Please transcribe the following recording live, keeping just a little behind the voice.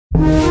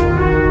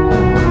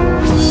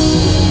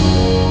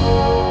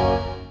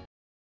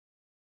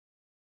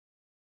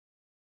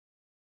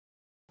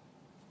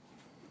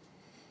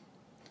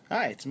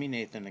Hi, it's me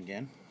Nathan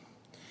again,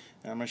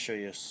 and I'm going to show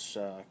you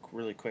a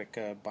really quick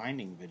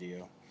binding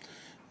video.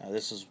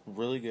 This is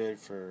really good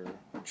for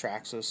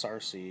Traxxas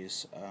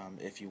RCs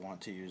if you want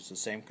to use the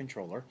same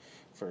controller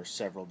for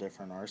several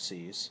different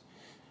RCs,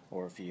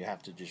 or if you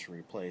have to just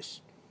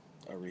replace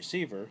a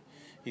receiver,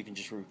 you can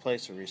just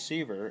replace a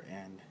receiver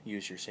and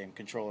use your same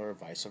controller or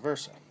vice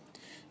versa.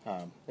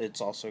 It's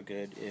also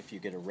good if you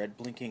get a red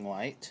blinking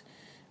light.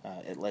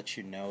 It lets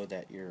you know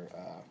that your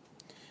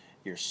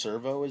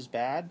servo is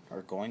bad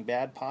or going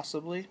bad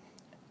possibly,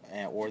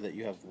 or that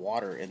you have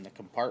water in the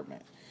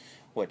compartment,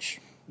 which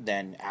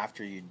then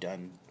after you've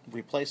done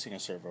replacing a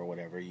servo or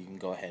whatever, you can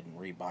go ahead and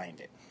rebind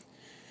it.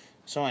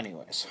 So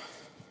anyways,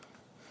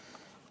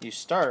 you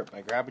start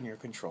by grabbing your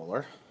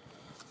controller,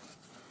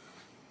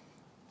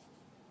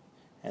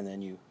 and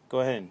then you go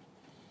ahead and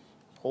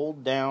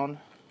hold down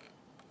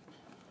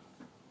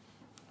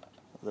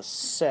the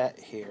set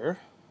here,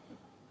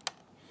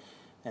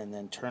 and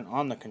then turn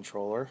on the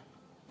controller,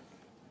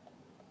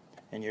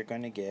 and you're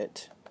going to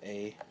get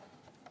a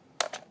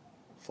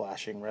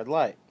flashing red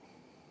light.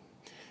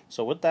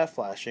 So with that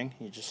flashing,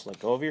 you just let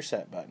go of your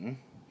set button,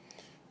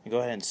 you go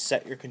ahead and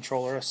set your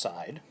controller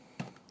aside,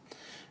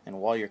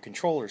 and while your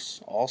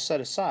controller's all set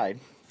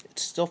aside,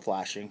 it's still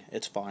flashing,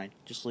 it's fine,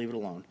 just leave it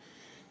alone.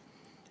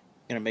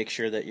 You're going to make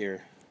sure that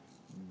your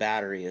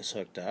battery is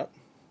hooked up,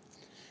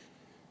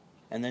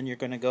 and then you're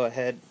going to go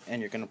ahead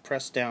and you're going to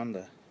press down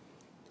the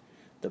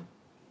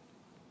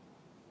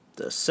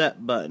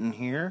set button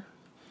here,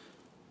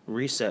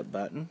 reset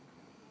button,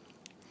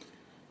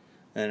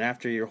 and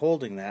after you're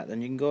holding that,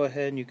 then you can go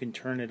ahead and you can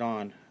turn it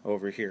on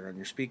over here on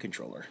your speed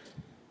controller.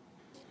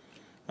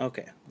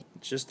 Okay,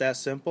 it's just that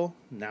simple.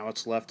 Now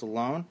it's left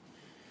alone.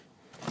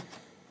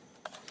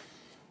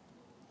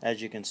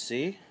 As you can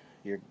see,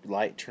 your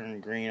light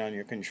turned green on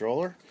your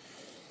controller,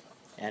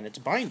 and it's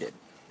binded.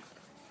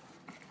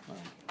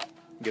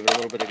 Give it a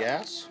little bit of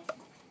gas,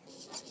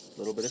 a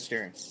little bit of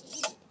steering.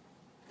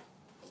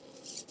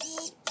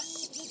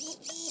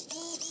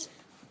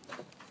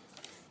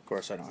 Of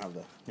course, I don't have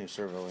the new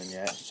servo in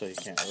yet, so you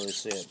can't really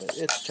see it, but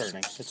it's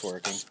turning, it's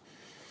working.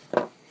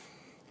 And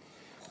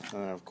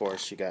then, of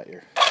course, you got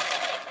your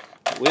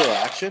wheel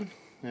action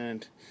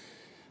and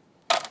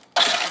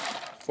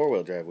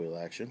four-wheel drive wheel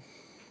action.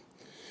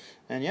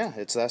 And yeah,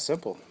 it's that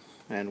simple.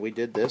 And we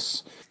did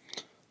this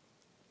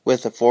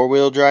with a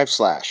four-wheel drive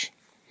slash.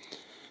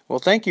 Well,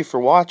 thank you for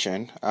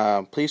watching.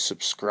 Please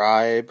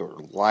subscribe or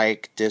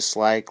like,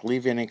 dislike,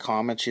 leave any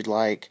comments you'd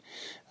like.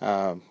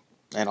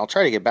 And I'll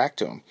try to get back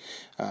to them.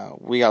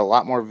 We got a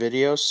lot more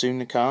videos soon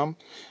to come.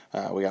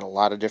 We got a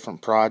lot of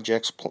different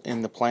projects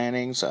in the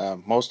plannings.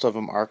 Most of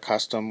them are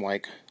custom,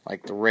 like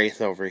the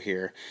Wraith over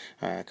here,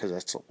 because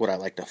that's what I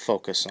like to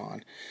focus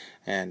on.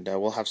 And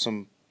we'll have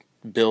some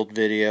build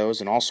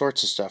videos and all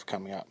sorts of stuff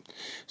coming up.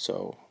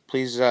 So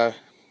please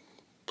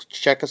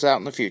check us out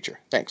in the future.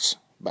 Thanks.